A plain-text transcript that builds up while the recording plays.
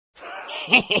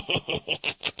Hello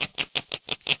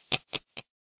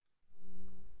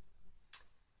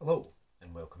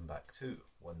and welcome back to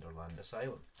Wonderland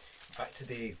Asylum. Back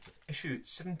today with issue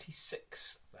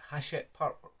 76, the Hachette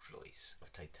Partworks release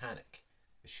of Titanic,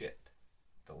 the ship,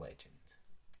 the legend.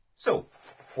 So,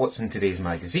 what's in today's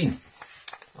magazine?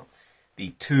 Well,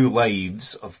 the two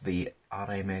lives of the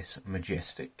RMS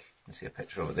Majestic. You can see a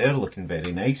picture over there, looking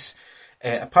very nice.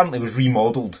 Apparently was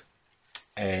remodelled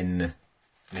in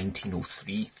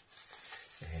 1903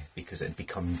 because it had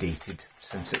become dated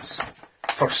since its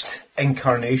first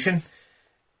incarnation.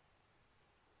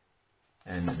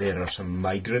 And there are some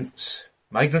migrants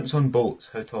on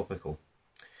boats. How topical.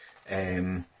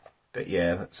 But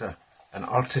yeah, that's an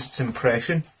artist's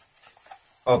impression.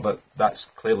 Oh, but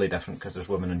that's clearly different because there's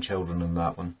women and children in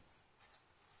that one.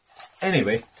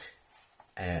 Anyway,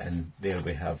 and there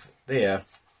we have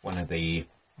one of the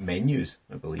menus,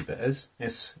 I believe it is.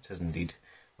 Yes, it is indeed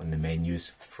one of the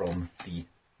menus from the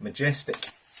Majestic.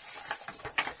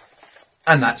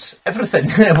 And that's everything.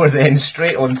 We're then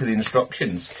straight on to the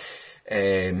instructions.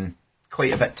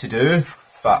 Quite a bit to do,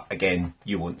 but again,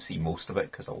 you won't see most of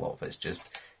it because a lot of it's just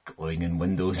glowing in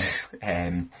windows.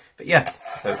 But yeah,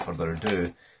 without further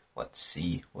ado, let's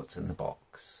see what's in the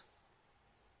box.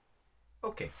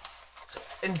 Okay, so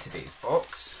in today's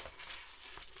box,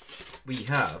 we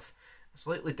have a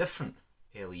slightly different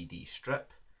LED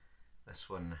strip. This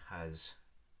one has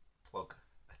a plug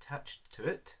attached to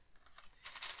it.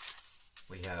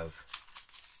 We have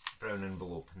brown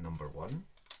envelope number 1,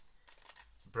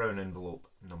 brown envelope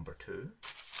number 2,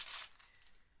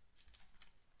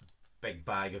 big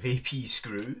bag of AP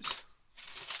screws,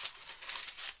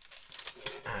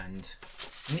 and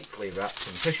neatly wrapped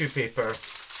in tissue paper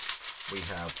we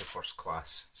have the first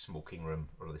class smoking room,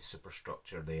 or the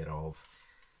superstructure thereof.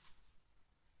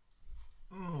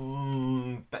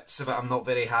 Bits of it I'm not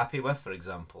very happy with, for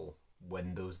example,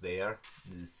 windows there.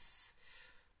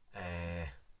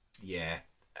 Yeah,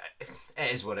 it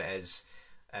is what it is.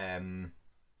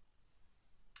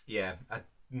 Yeah, I'm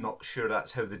not sure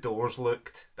that's how the doors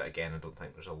looked, but again, I don't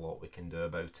think there's a lot we can do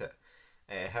about it.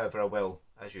 However, I will,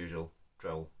 as usual,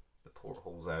 drill the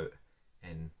portholes out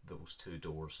in those two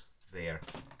doors there.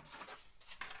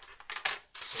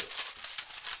 So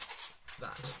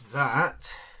that's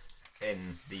that.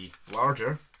 In the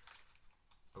larger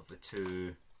of the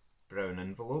two brown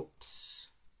envelopes,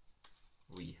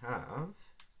 we have,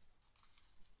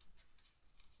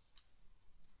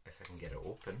 if I can get it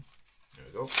open, there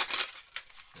we go,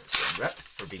 it's a rip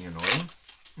for being annoying,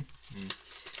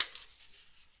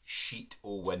 sheet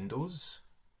o' windows.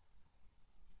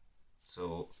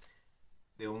 So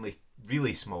the only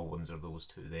really small ones are those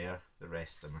two there, the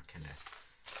rest of them are kind of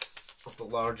the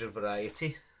larger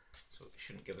variety, so it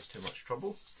shouldn't give us too much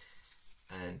trouble.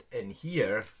 And in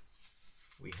here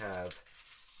we have,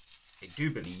 I do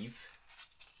believe,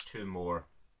 2 more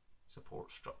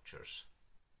support structures.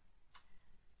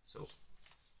 So,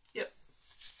 yep.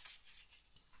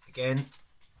 Again,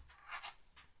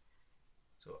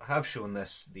 so I have shown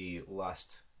this the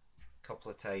last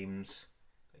couple of times.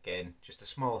 Again, just a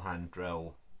small hand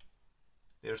drill.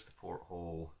 There's the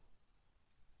porthole.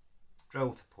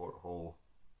 Drill to porthole.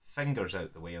 Fingers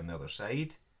out the way on the other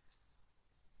side.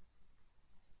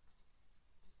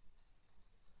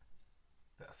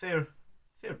 But a fair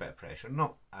bit of pressure,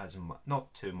 not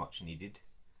too much needed.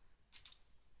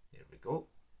 There we go.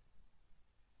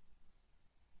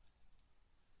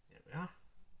 There we are.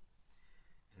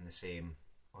 And the same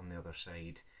on the other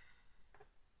side.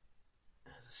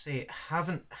 As I say, I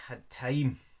haven't had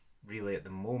time really at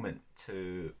the moment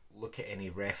to look at any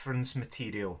reference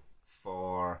material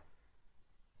for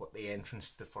what the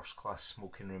entrance to the first class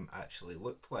smoking room actually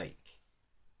looked like.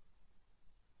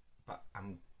 But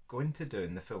I'm going to do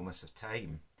in the fullness of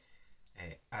time,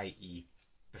 i.e.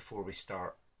 before we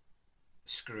start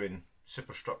screwing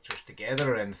superstructures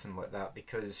together or anything like that,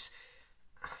 because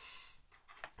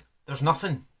there's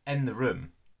nothing in the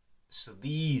room. So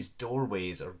these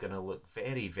doorways are going to look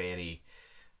very, very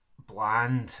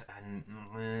bland, and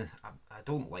I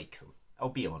don't like them. I'll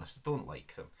be honest, I don't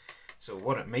like them. So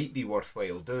what it might be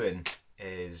worthwhile doing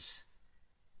is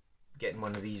getting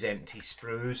one of these empty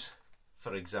sprues,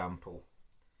 for example,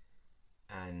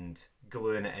 and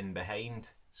gluing it in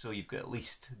behind, so you've got at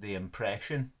least the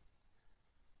impression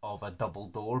of a double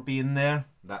door being there.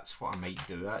 That's what I might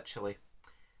do, actually.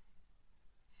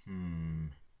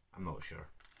 I'm not sure.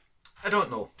 I don't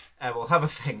know. I will have a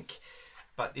think.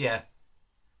 But yeah,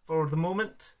 for the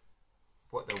moment,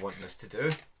 what they're wanting us to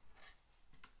do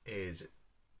is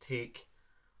take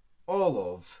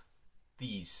all of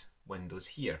these windows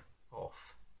here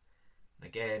off. And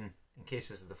again, in case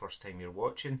this is the first time you're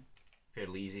watching,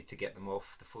 fairly easy to get them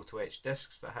off the photo etch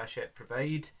discs that Hachette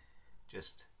provide.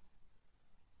 Just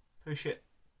push it,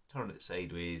 turn it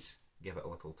sideways, give it a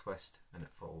little twist and it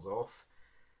falls off.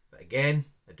 But again,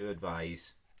 I do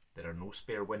advise there are no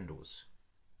spare windows.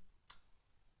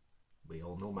 We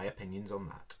all know my opinions on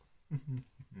that.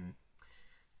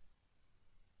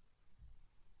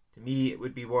 To me, it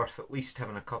would be worth at least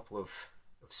having a couple of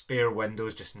spare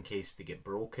windows just in case they get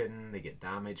broken, they get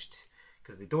damaged,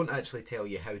 because they don't actually tell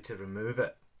you how to remove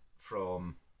it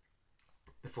from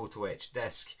the photo etch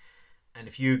disc. And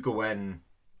if you go in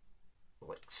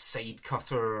like side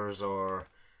cutters or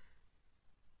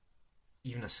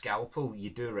even a scalpel, you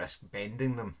do risk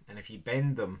bending them, and if you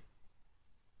bend them,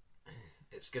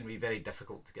 it's going to be very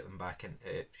difficult to get them back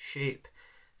into shape.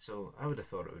 So I would have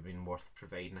thought it would have been worth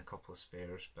providing a couple of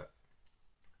spares, but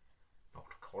not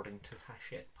according to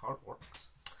Hachette Partworks.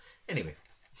 Anyway,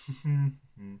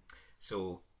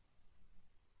 so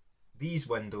these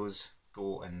windows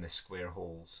go in the square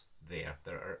holes there.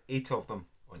 There are 8 of them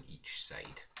on each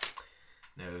side.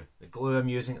 Now, the glue I'm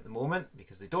using at the moment,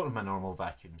 because they don't have my normal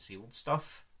vacuum sealed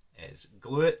stuff, is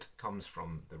Glue It. Comes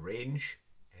from the Range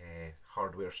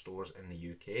hardware stores in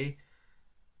the UK.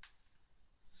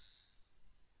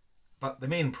 But the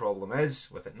main problem is,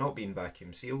 with it not being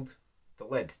vacuum sealed, the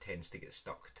lid tends to get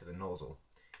stuck to the nozzle.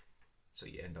 So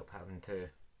you end up having to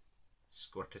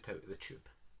squirt it out of the tube.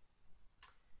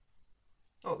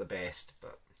 Not the best,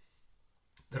 but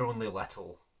they're only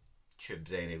little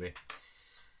tubes anyway.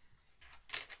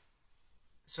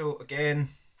 So again,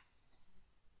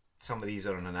 some of these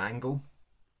are on an angle.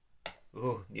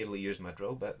 Oh, nearly used my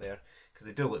drill bit there, because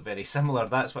they do look very similar.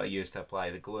 That's what I used to apply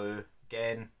the glue.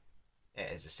 Again,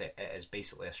 it is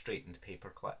basically a straightened paper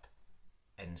clip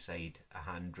inside a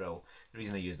hand drill. The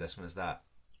reason I use this one is that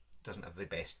it doesn't have the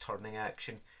best turning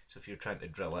action, so if you're trying to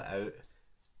drill it out,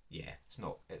 yeah, it's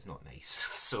not nice.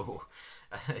 So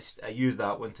I use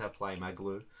that one to apply my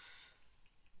glue.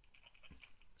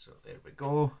 So there we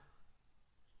go.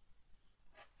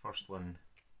 First one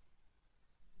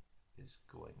is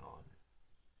going on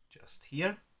just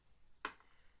here.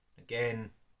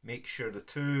 Again, make sure the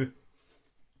 2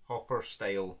 hopper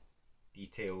style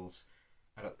details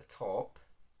are at the top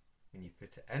when you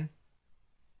put it in.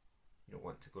 You don't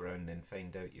want to go around and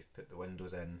find out you've put the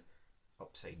windows in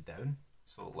upside down.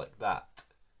 So like that,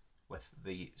 with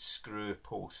the screw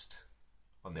post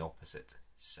on the opposite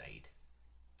side.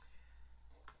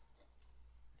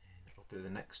 And I'll do the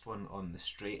next one on the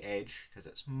straight edge because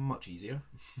it's much easier.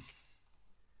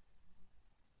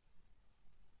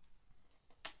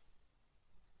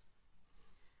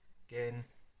 Again,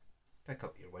 pick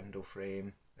up your window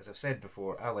frame. As I've said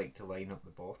before, I like to line up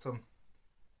the bottom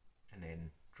and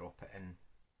then drop it in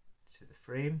to the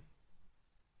frame.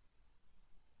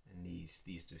 And these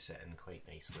do sit in quite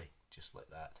nicely, just like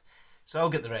that. So I'll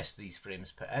get the rest of these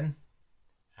frames put in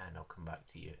and I'll come back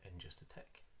to you in just a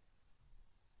tick.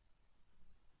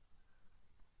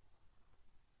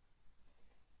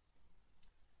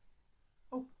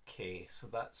 Okay, so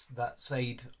that's that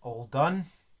side all done.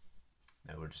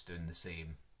 Now we're just doing the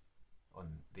same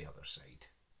on the other side.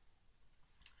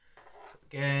 So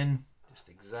again, just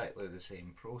exactly the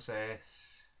same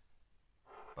process,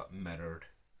 but mirrored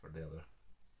for the other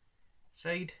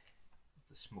side of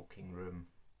the smoking room.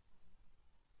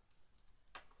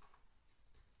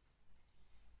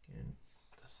 Again,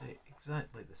 just say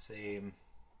exactly the same.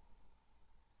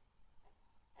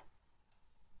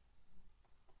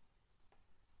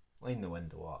 Line the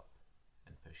window up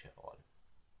and push it on.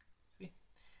 See?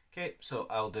 Okay, so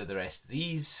I'll do the rest of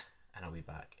these and I'll be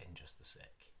back in just a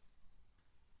sec.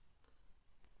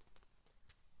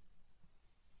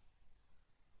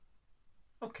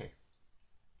 Okay,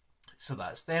 so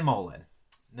that's them all in.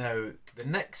 Now the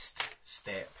next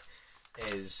step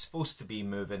is supposed to be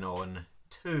moving on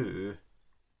to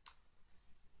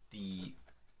the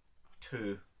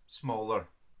 2 smaller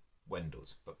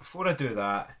windows. But before I do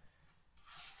that,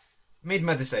 made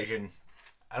my decision.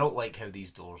 I don't like how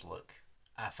these doors look.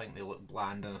 I think they look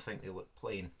bland and I think they look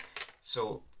plain.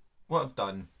 So what I've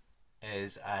done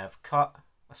is I have cut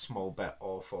a small bit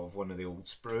off of one of the old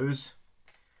sprues,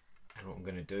 and what I'm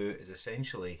going to do is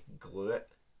essentially glue it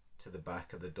to the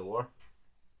back of the door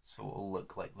so it'll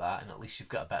look like that, and at least you've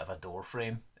got a bit of a door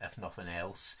frame if nothing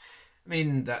else. I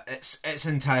mean, that it's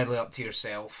entirely up to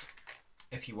yourself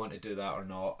if you want to do that or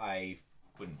not. I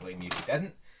wouldn't blame you if you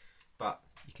didn't, but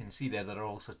you can see there are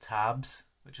also tabs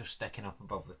which are sticking up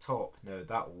above the top. Now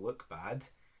that will look bad,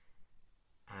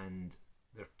 and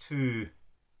there's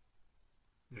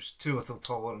too little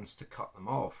tolerance to cut them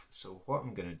off. So what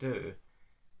I'm going to do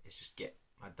is just get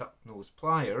my duck nose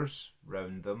pliers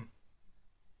round them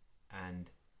and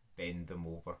bend them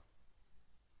over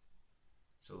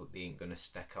so they ain't going to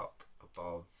stick up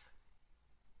above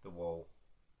the wall,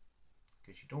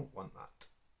 because you don't want that.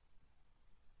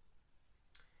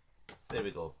 So there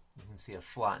we go. You can see I've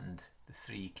flattened the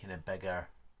three kind of bigger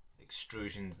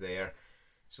extrusions there.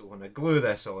 So when I glue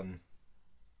this on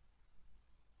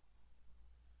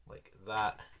like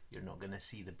that, you're not going to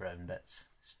see the brown bits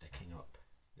sticking up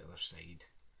the other side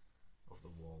of the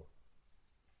wall.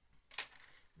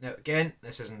 Now again,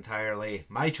 this is entirely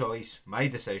my choice, my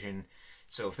decision.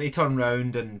 So if they turn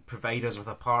round and provide us with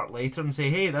a part later and say,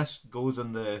 hey, this goes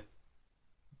on the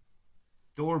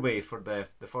doorway for the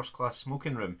first class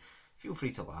smoking room, feel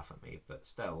free to laugh at me, but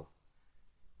still,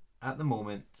 at the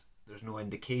moment, there's no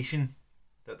indication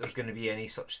that there's going to be any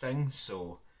such thing,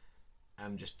 so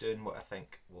I'm just doing what I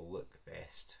think will look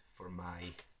best for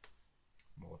my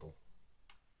model.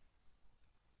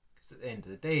 Because at the end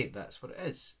of the day, that's what it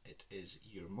is. It is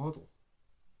your model.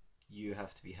 You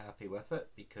have to be happy with it,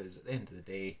 because at the end of the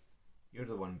day, you're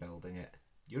the one building it.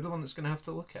 You're the one that's going to have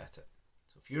to look at it.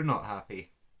 So if you're not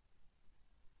happy,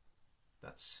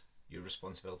 that's your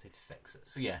responsibility to fix it.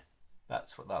 So yeah,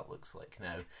 that's what that looks like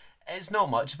now. It's not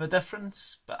much of a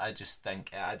difference, but I just think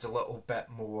it adds a little bit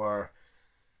more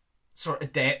sort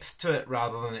of depth to it,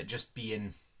 rather than it just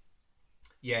being,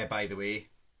 yeah, by the way,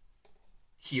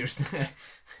 here's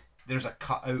there's a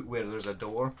cutout where there's a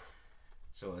door.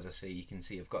 So as I say, you can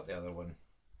see I've got the other one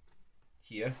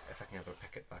here, if I can ever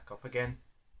pick it back up again,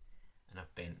 and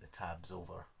I've bent the tabs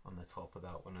over on the top of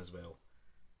that one as well.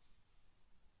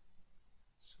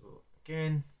 So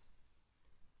again,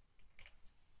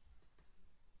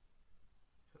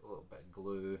 put a little bit of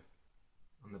glue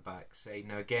on the back side.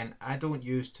 Now again, I don't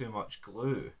use too much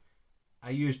glue. I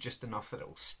use just enough that it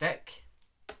will stick,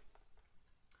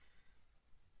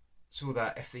 so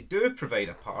that if they do provide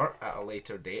a part at a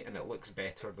later date and it looks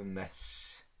better than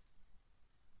this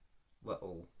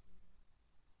little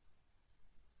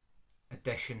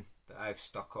addition that I've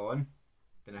stuck on,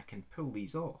 then I can pull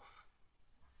these off.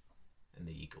 And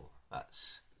there you go.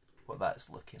 That's what that's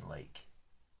looking like.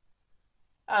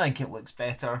 I think it looks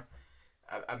better.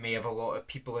 I may have a lot of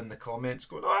people in the comments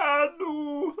going, ah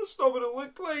no, that's not what it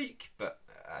looked like. But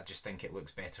I just think it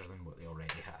looks better than what they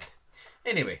already had.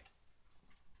 Anyway,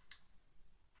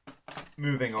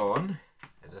 moving on,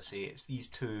 as I say, it's these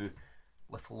two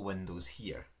little windows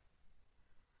here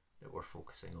that we're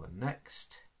focusing on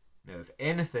next. Now, if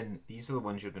anything, these are the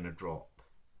ones you're going to drop,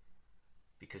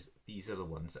 because these are the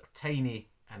ones that are tiny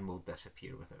and will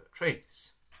disappear without a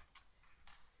trace.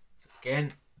 So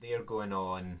again, they're going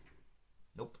on,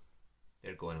 nope,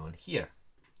 they're going on here,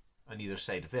 on either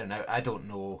side of there. Now, I don't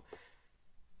know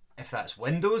if that's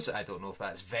windows, I don't know if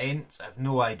that's vents, I have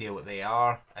no idea what they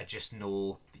are. I just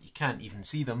know that you can't even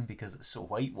see them because it's so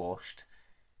whitewashed.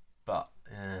 But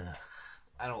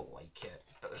I don't like it,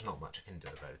 but there's not much I can do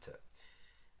about it.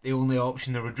 The only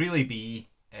option there would really be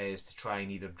is to try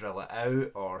and either drill it out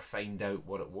or find out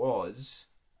what it was.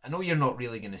 I know you're not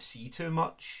really going to see too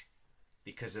much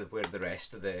because of where the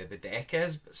rest of the deck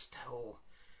is, but still,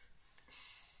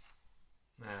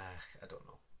 I don't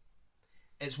know.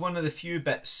 It's one of the few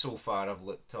bits so far I've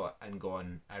looked at and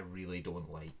gone, I really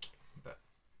don't like. But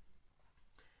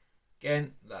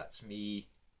again, that's me.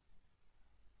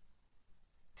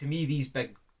 To me, these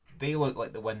big, they look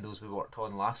like the windows we worked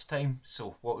on last time.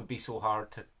 So what would be so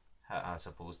hard to, I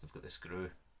suppose they've got the screw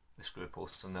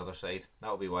posts on the other side.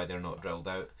 That'll be why they're not drilled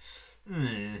out.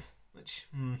 Which,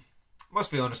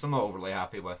 must be honest, I'm not overly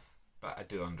happy with, but I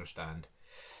do understand.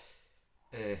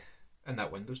 And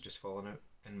that window's just fallen out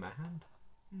in my hand.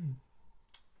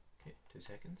 Okay, 2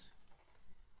 seconds.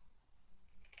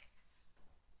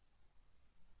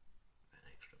 An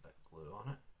extra bit of glue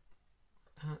on it,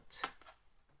 like that.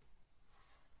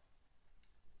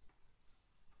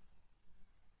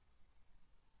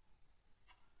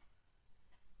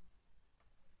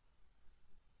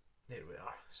 There we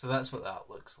are. So that's what that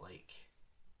looks like.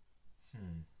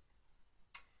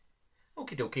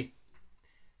 Okie dokie.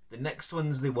 The next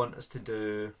ones they want us to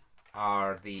do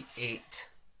are the 8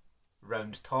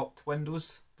 round topped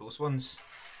windows, those ones.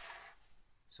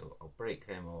 So I'll break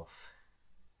them off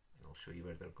and I'll show you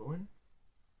where they're going.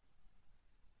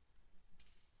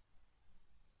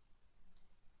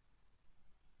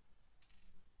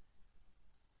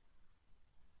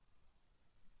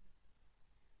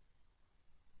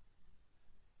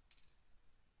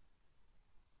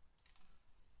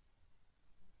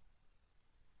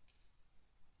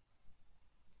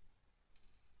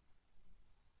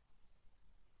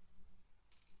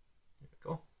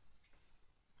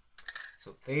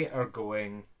 So they are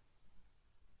going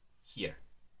here.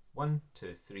 1,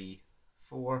 2, 3,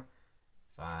 4,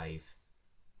 5,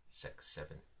 6,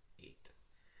 7, 8.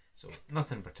 So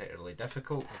nothing particularly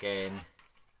difficult. Again,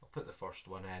 I'll put the first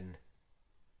one in,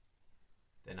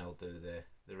 then I'll do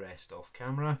the rest off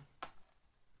camera.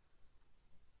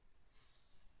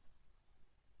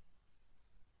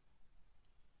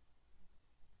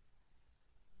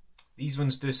 These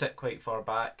ones do sit quite far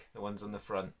back, the ones on the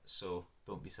front, so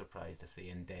don't be surprised if they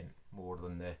indent more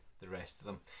than the rest of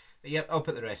them. But yep, I'll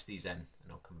put the rest of these in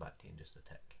and I'll come back to you in just a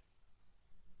tick.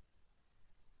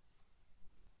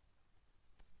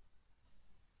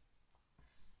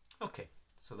 Okay,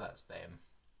 so that's them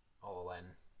all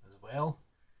in as well.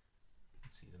 You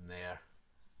can see them there.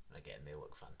 And again, they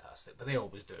look fantastic, but they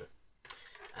always do.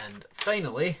 And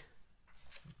finally,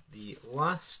 the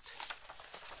last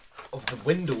of the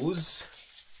windows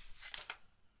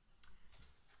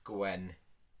go in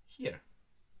here.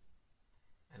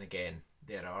 And again,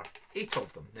 there are 8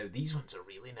 of them. Now these ones are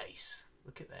really nice.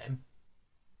 Look at them.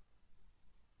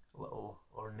 A little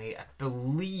ornate. I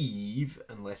believe,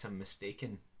 unless I'm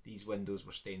mistaken, these windows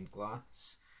were stained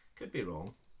glass. Could be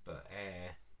wrong, but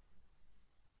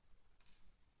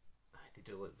they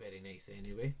do look very nice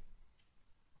anyway.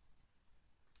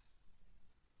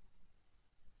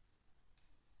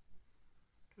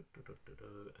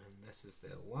 And this is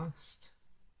the last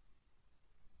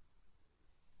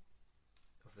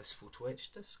of this photo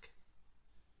etch disc.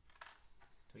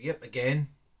 So yep, again,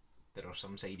 there are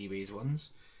some sideways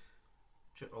ones,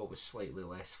 which are always slightly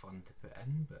less fun to put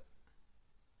in, but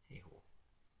hey ho.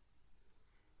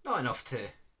 Not enough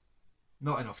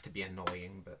to be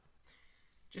annoying, but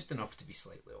just enough to be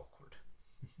slightly awkward.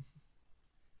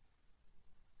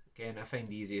 Again, I find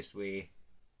the easiest way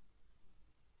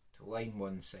to line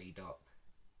one side up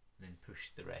and then push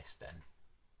the rest in.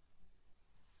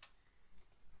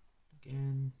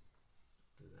 Again,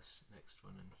 do this next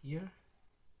one in here.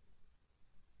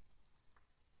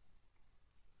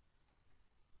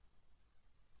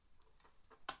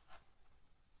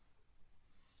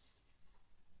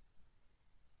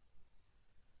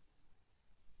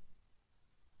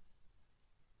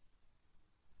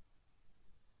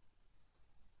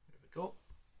 There we go.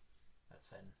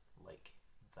 That's in like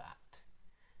that.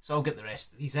 So I'll get the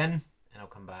rest of these in and I'll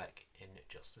come back in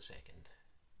just a second.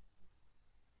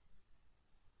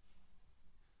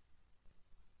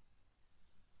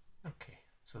 Okay,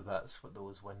 so that's what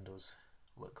those windows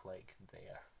look like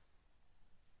there.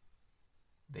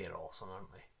 They're awesome,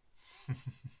 aren't they?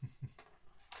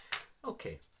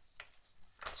 Okay,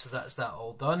 so that's that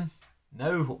all done.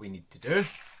 Now what we need to do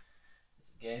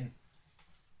is again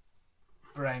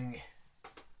bring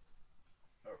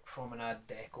our Promenade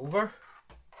Deck over.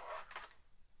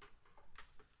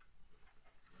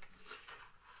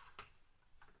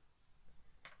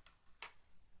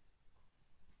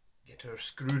 Get our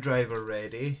screwdriver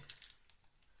ready,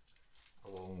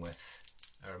 along with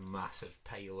our massive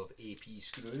pile of AP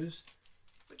screws,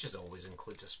 which as always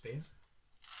includes a spare.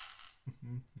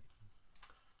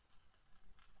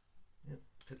 Yep.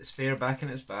 Put the spare back in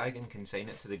its bag and consign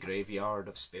it to the graveyard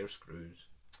of spare screws.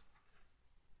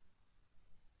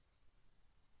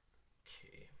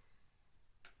 Okay.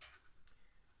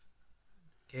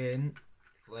 Again,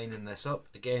 lining this up.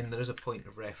 Again, there is a point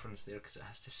of reference there because it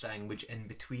has to sandwich in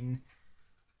between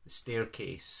the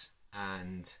staircase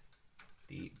and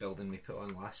the building we put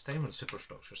on last time, or the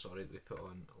superstructure, sorry, that we put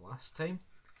on last time.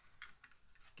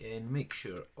 Again, make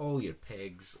sure all your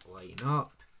pegs line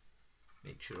up.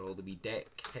 Make sure all the wee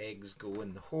deck pegs go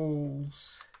in the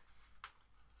holes.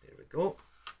 There we go.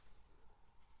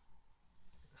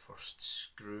 The first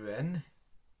screw in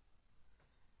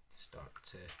to start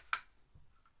to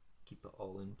keep it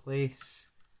all in place.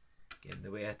 Again,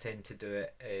 the way I tend to do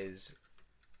it is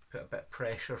put a bit of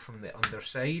pressure from the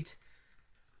underside to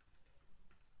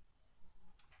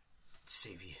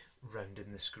save you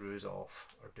rounding the screws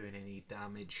off or doing any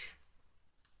damage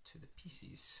to the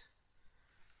pieces.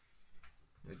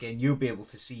 Now again, you'll be able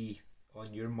to see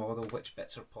on your model which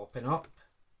bits are popping up.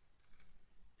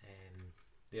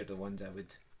 They're the ones I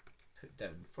would put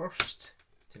down first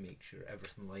to make sure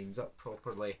everything lines up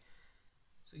properly.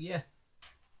 So yeah.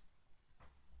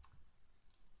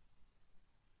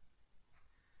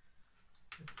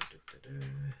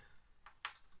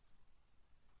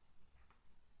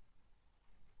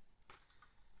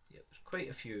 Yeah, there's quite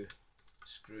a few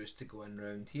screws to go in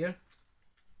round here.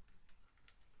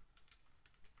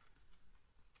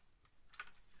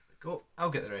 There we go. I'll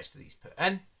get the rest of these put in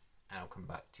and I'll come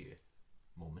back to you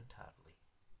momentarily.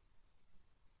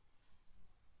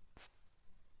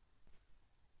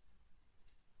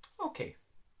 Okay,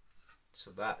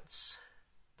 so that's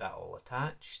that all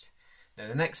attached. Now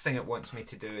the next thing it wants me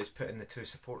to do is put in the two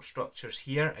support structures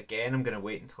here. Again, I'm going to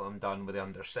wait until I'm done with the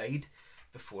underside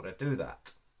before I do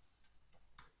that.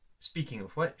 Speaking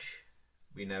of which,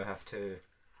 we now have to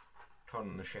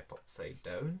turn the ship upside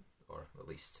down, or at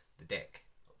least the deck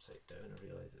upside down. I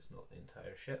realise it's not the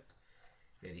entire ship.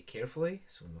 Very carefully,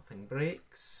 so nothing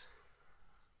breaks.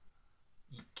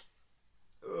 Eek.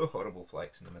 Oh, horrible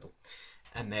flex in the middle.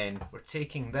 And then we're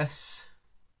taking this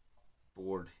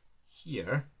board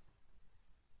here,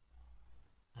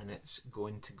 and it's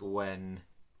going to go in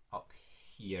up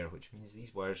here, which means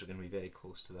these wires are going to be very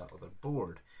close to that other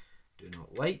board. Do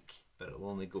not like, but it'll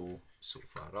only go so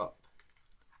far up.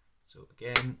 So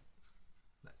again,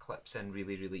 that clips in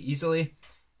really, really easily,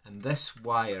 and this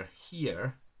wire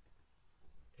here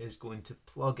is going to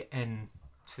plug in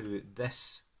to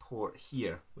this port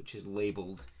here, which is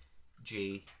labelled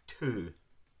J2.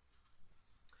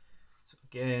 So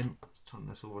again, let's turn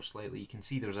this over slightly. You can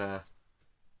see there's a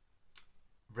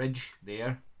ridge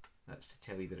there. That's to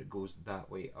tell you that it goes that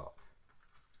way up.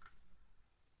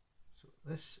 So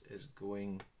this is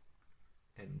going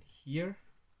in here,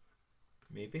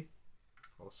 maybe,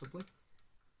 possibly.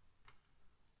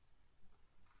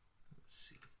 Let's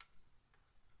see.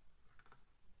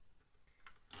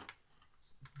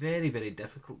 It's very, very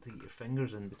difficult to get your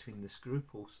fingers in between the screw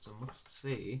posts, I must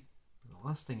say. And the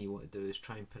last thing you want to do is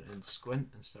try and put it in squint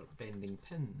and start bending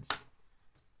pins.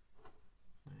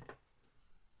 Right.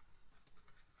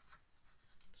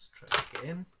 Let's try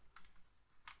again.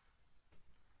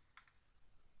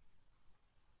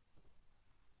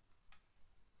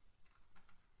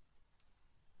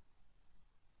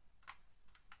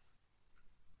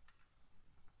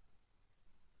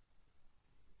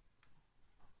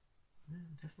 Yeah,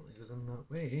 it definitely goes in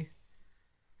that way.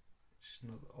 It's just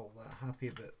not all that happy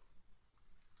about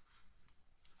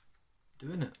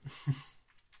doing it.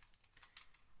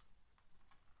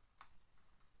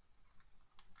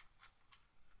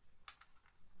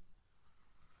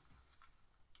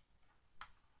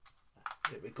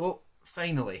 There we go,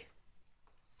 finally.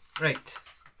 Right,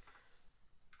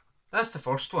 that's the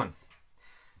first one.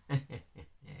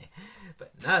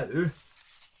 But now,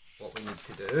 what we need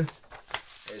to do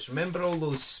is remember all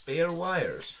those spare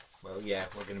wires? Well, yeah,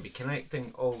 we're going to be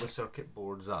connecting all the circuit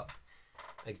boards up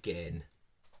again.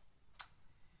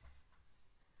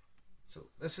 So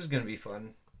this is going to be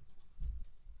fun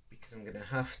because I'm going to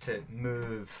have to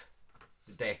move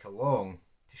the deck along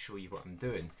to show you what I'm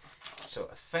doing. So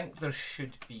I think there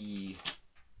should be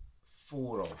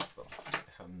 4 of them,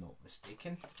 if I'm not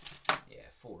mistaken. Yeah,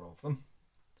 4 of them.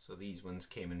 So these ones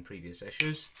came in previous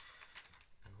issues.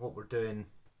 And what we're doing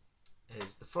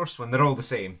is the first one, they're all the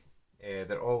same.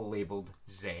 They're all labelled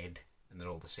Z, and they're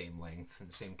all the same length and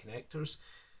the same connectors.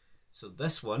 So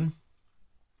this one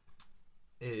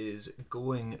is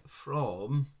going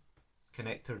from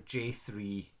connector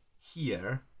J3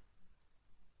 here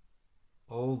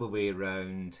all the way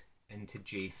around into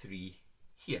J3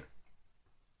 here.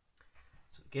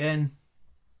 So again,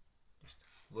 just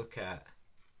look at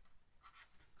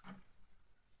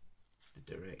the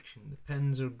direction the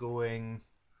pins are going.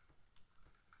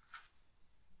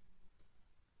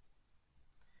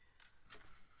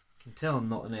 You can tell I'm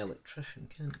not an electrician,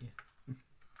 can't you?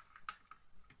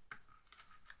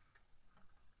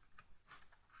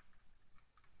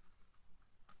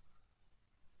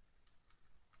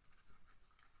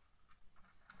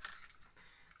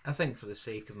 I think for the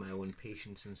sake of my own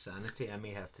patience and sanity, I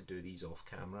may have to do these off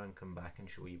camera and come back and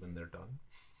show you when they're done.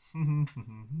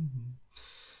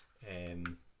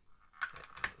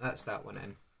 That's that one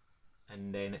in.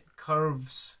 And then it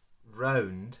curves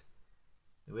round.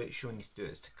 The way it's showing you to do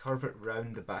it is to curve it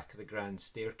round the back of the grand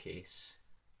staircase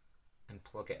and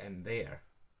plug it in there.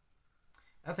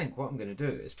 I think what I'm going to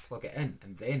do is plug it in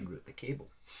and then route the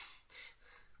cable.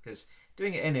 Because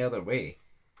doing it any other way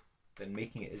than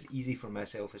making it as easy for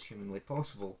myself as humanly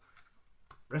possible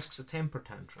risks a temper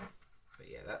tantrum. But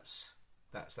yeah, that's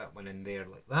that one in there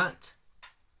like that.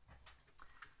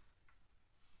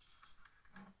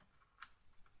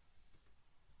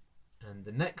 And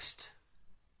the next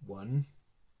one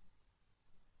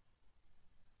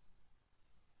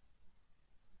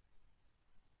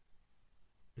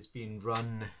is being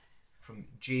run from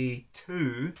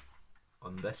J2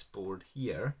 on this board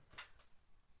here,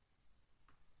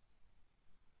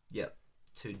 yep,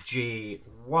 to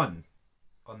J1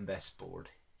 on this board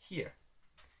here.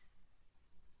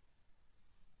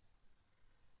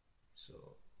 So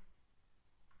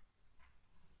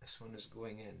this one is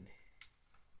going in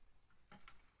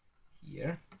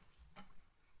here.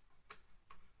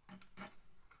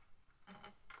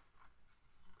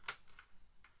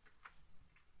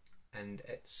 and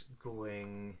it's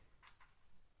going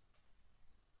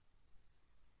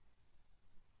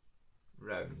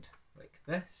round like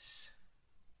this.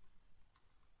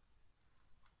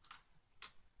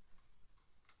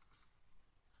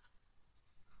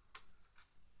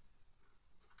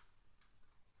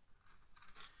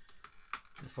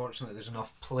 Unfortunately, there's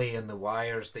enough play in the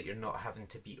wires that you're not having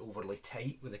to be overly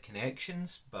tight with the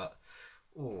connections, but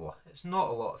oh, it's not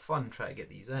a lot of fun trying to get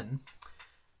these in.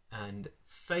 And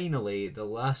finally, the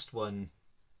last one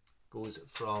goes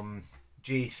from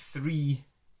J3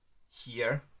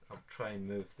 here. I'll try and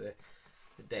move the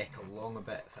deck along a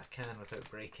bit if I can without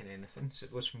breaking anything. So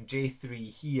it goes from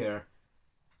J3 here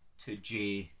to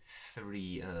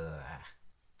J3.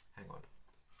 Hang on.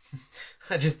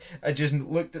 I just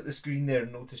looked at the screen there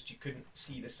and noticed you couldn't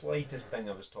see the slightest thing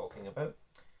I was talking about.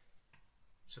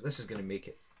 So this is going to make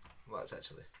it, well, it's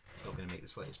actually not going to make the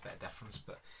slightest bit of difference,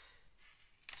 but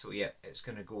so yeah, it's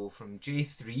going to go from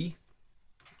J3,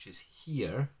 which is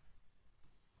here,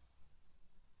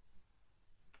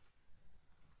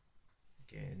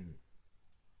 again,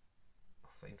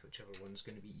 I'll find whichever one's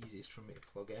going to be easiest for me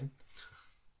to plug in,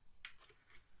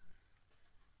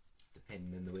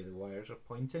 depending on the way the wires are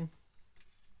pointing.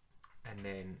 And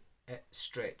then it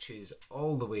stretches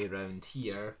all the way around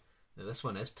here. Now this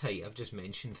one is tight, I've just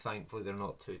mentioned, thankfully they're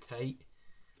not too tight.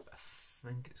 But I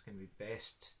think it's going to be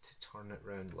best to turn it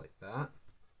round like that.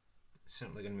 It's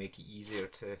certainly going to make it easier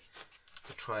to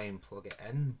try and plug it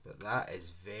in, but that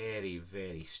is very,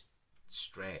 very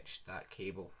stretched, that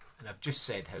cable. And I've just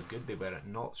said how good they were at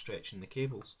not stretching the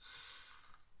cables.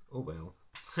 Oh well.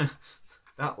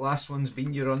 That last one's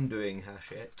been your undoing,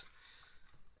 Hachette.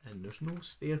 And there's no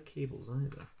spare cables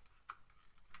either.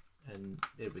 And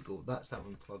there we go, that's that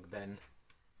one plugged in.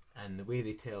 And the way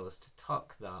they tell us to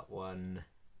tuck that one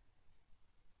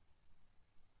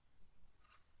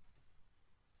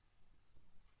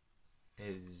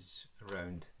is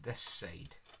around this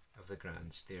side of the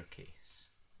grand staircase.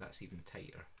 That's even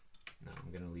tighter. Now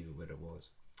I'm going to leave it where it was.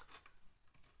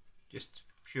 Just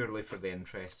purely for the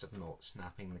interest of not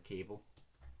snapping the cable.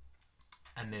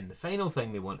 And then the final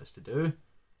thing they want us to do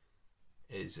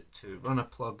is to run a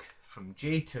plug from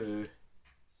J2 to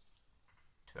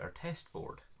our test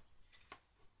board.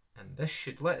 And this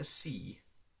should let us see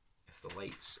if the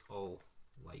lights all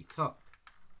light up.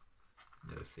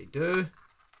 Now if they do,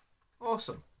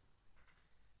 awesome.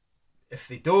 If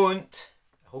they don't,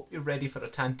 I hope you're ready for a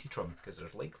tantrum, because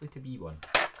there's likely to be one.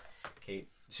 Okay,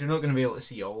 so you're not going to be able to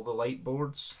see all the light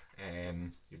boards.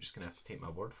 You're just going to have to take my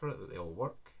word for it that they all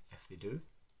work, if they do.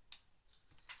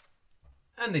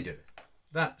 And they do.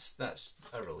 That's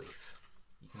a relief.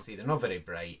 You can see they're not very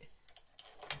bright,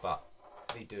 but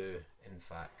they do, in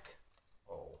fact,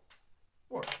 all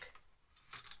work.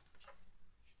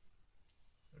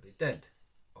 Or they did.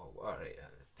 Oh, alright,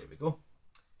 there we go.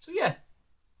 So yeah,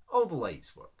 all the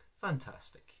lights work.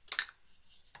 Fantastic.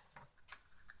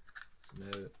 So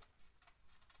now,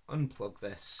 unplug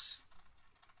this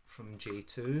from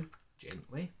J2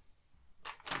 gently.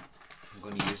 I'm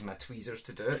going to use my tweezers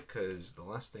to do it, because the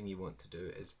last thing you want to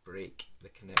do is break the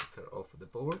connector off of the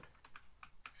board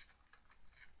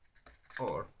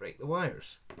or break the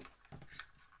wires.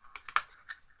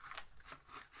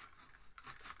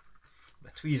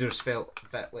 My tweezers felt a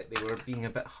bit like they were being a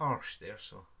bit harsh there,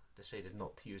 so I decided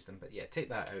not to use them. But yeah, take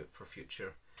that out for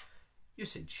future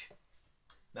usage.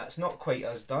 That's not quite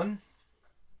as done.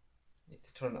 Need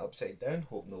to turn it upside down.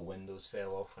 Hope no windows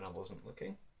fell off when I wasn't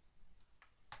looking.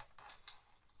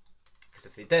 Because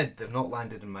if they did, they've not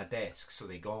landed on my desk, so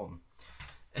they're gone.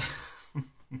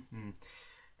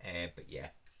 But yeah,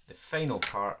 the final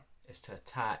part is to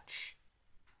attach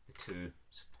the two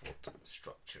support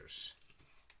structures.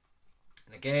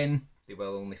 And again, they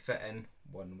will only fit in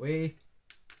one way.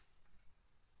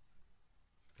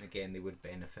 And again, they would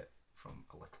benefit from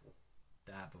a little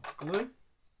dab of glue.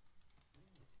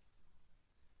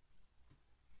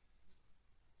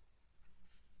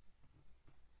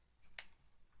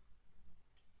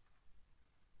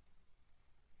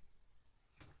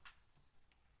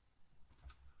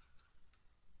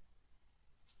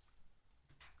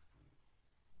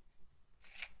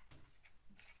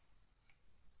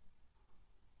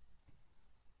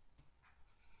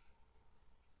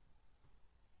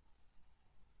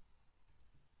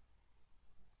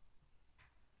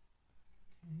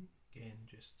 Again,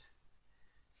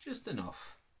 just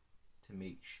enough to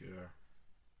make sure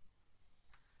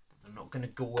that they're not going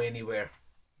to go anywhere,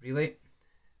 really.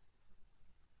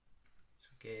 So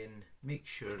again, make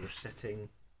sure they're sitting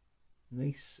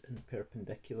nice and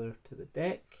perpendicular to the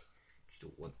deck. You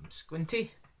don't want them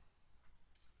squinty.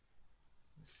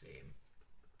 The same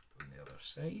on the other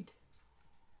side.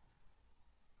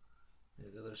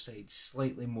 The other side's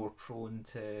slightly more prone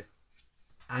to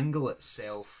angle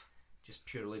itself, just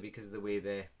purely because of the way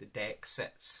the deck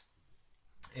sits,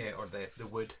 or the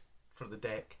wood for the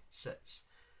deck sits.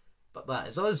 But that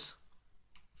is us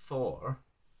for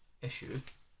issue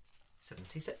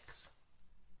 76.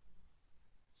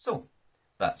 So,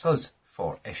 that's us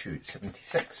for issue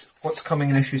 76. What's coming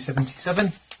in issue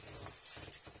 77?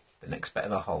 The next bit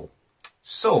of the hull.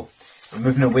 So, we're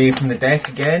moving away from the deck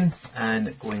again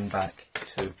and going back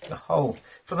to the hull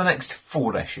for the next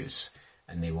 4 issues.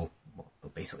 And they'll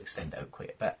basically extend it out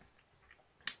quite a bit.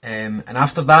 And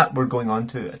after that, we're going on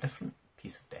to a different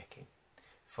piece of decking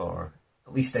for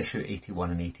at least issue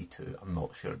 81 and 82. I'm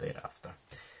not sure thereafter.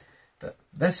 But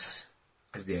this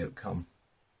is the outcome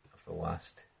of the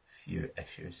last few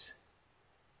issues.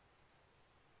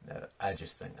 Now, I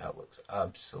just think that looks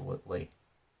absolutely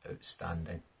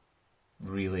outstanding.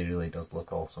 Really, really does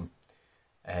look awesome.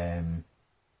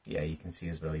 Yeah, you can see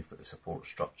as well, you've got the support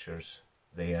structures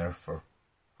there for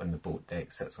when the boat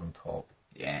deck sits on top.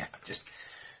 Yeah, just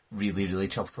really, really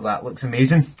chuffed with that. Looks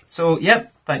amazing. So,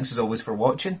 yep, thanks as always for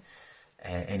watching.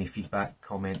 Any feedback,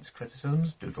 comments,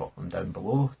 criticisms, do drop them down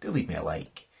below. Do leave me a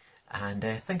like. And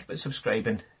think about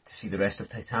subscribing to see the rest of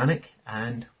Titanic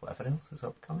and whatever else is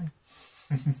upcoming.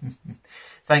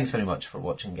 Thanks very much for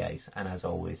watching, guys. And as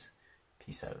always,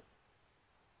 peace out.